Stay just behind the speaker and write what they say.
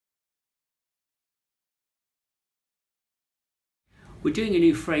We're doing a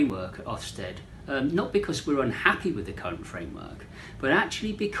new framework at Ofsted, not because we're unhappy with the current framework, but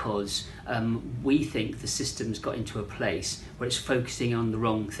actually because we think the system's got into a place where it's focusing on the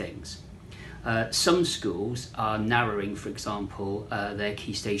wrong things. Some schools are narrowing, for example, their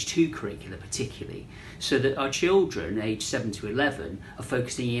Key Stage 2 curricula particularly, so that our children aged 7 to 11 are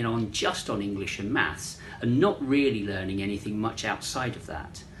focusing in on just on English and maths and not really learning anything much outside of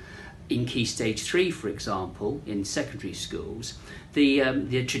that. In Key Stage 3, for example, in secondary schools,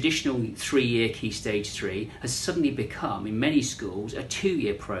 the traditional 3-year Key Stage 3 has suddenly become, in many schools, a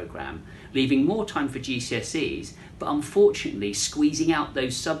 2-year programme, leaving more time for GCSEs, but unfortunately squeezing out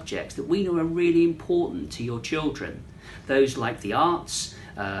those subjects that we know are really important to your children. Those like the arts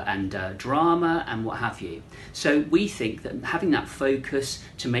and drama and what have you. So we think that having that focus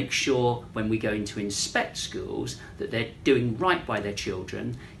to make sure when we go in to inspect schools that they're doing right by their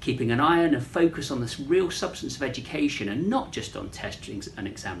children, keeping an eye and a focus on this real substance of education and not just on tests and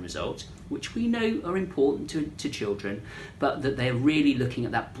exam results, which we know are important to children, but that they're really looking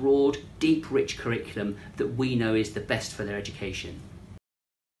at that broad, deep, rich curriculum that we know is the best for their education.